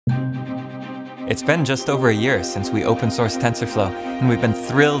It's been just over a year since we open-sourced TensorFlow, and we've been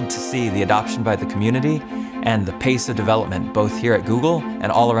thrilled to see the adoption by the community and the pace of development both here at Google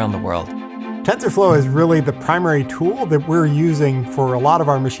and all around the world. TensorFlow is really the primary tool that we're using for a lot of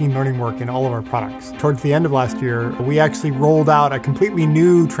our machine learning work in all of our products. Towards the end of last year, we actually rolled out a completely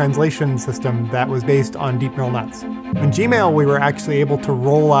new translation system that was based on deep neural nets. In Gmail, we were actually able to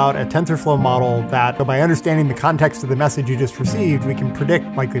roll out a TensorFlow model that, by understanding the context of the message you just received, we can predict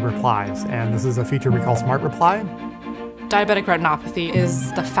likely replies. And this is a feature we call Smart Reply. Diabetic retinopathy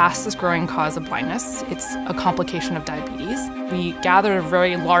is the fastest growing cause of blindness. It's a complication of diabetes. We gathered a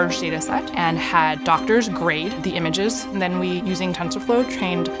very large data set and had doctors grade the images. And then we, using TensorFlow,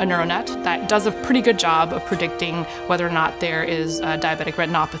 trained a neural net that does a pretty good job of predicting whether or not there is a diabetic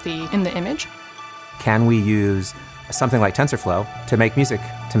retinopathy in the image. Can we use something like TensorFlow to make music,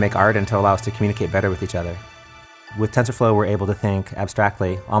 to make art, and to allow us to communicate better with each other? With TensorFlow, we're able to think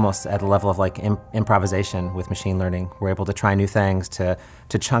abstractly, almost at the level of like improvisation with machine learning. We're able to try new things, to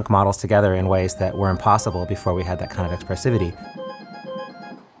chunk models together in ways that were impossible before we had that kind of expressivity.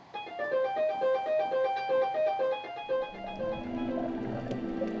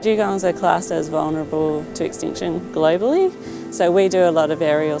 Dugongs are classed as vulnerable to extinction globally, so we do a lot of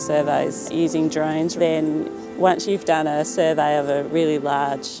aerial surveys using drones. Then once you've done a survey of a really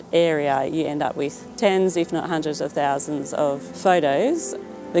large area, you end up with tens, if not hundreds of thousands of photos.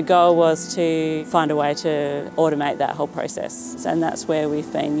 The goal was to find a way to automate that whole process, and that's where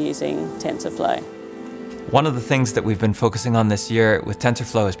we've been using TensorFlow. One of the things that we've been focusing on this year with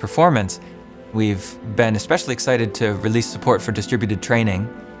TensorFlow is performance. We've been especially excited to release support for distributed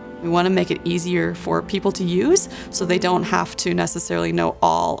training. We want to make it easier for people to use so they don't have to necessarily know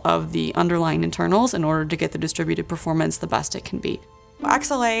all of the underlying internals in order to get the distributed performance the best it can be.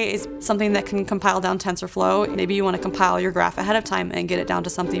 XLA is something that can compile down TensorFlow. Maybe you want to compile your graph ahead of time and get it down to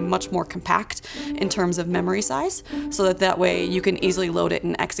something much more compact in terms of memory size, so that way you can easily load it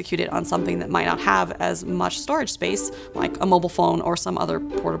and execute it on something that might not have as much storage space, like a mobile phone or some other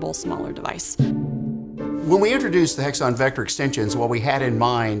portable, smaller device. When we introduced the Hexagon Vector extensions, what we had in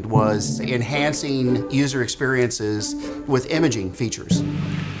mind was enhancing user experiences with imaging features.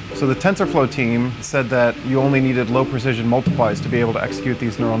 So the TensorFlow team said that you only needed low precision multiplies to be able to execute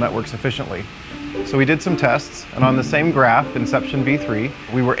these neural networks efficiently. So we did some tests, and on the same graph, Inception v3,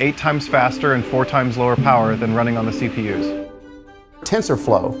 we were 8 times faster and 4 times lower power than running on the CPUs.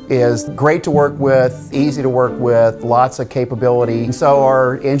 TensorFlow is great to work with, easy to work with, lots of capability. And so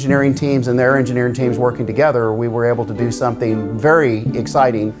our engineering teams and their engineering teams working together, we were able to do something very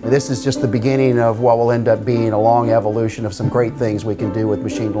exciting. This is just the beginning of what will end up being a long evolution of some great things we can do with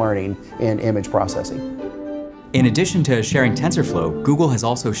machine learning in image processing. In addition to sharing TensorFlow, Google has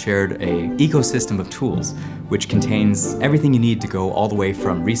also shared an ecosystem of tools, which contains everything you need to go all the way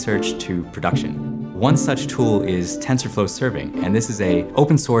from research to production. One such tool is TensorFlow Serving, and this is an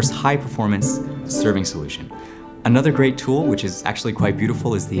open source, high performance serving solution. Another great tool, which is actually quite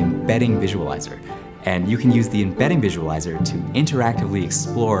beautiful, is the embedding visualizer. And you can use the embedding visualizer to interactively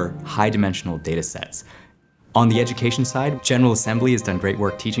explore high dimensional data sets. On the education side, General Assembly has done great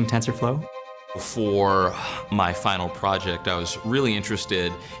work teaching TensorFlow. For my final project, I was really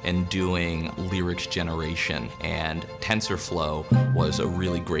interested in doing lyrics generation, and TensorFlow was a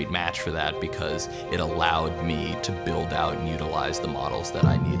really great match for that because it allowed me to build out and utilize the models that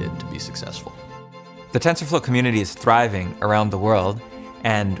I needed to be successful. The TensorFlow community is thriving around the world,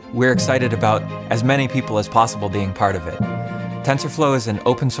 and we're excited about as many people as possible being part of it. TensorFlow is an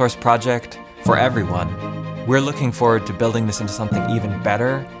open source project for everyone. We're looking forward to building this into something even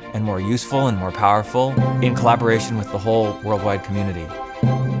better and more useful and more powerful in collaboration with the whole worldwide community.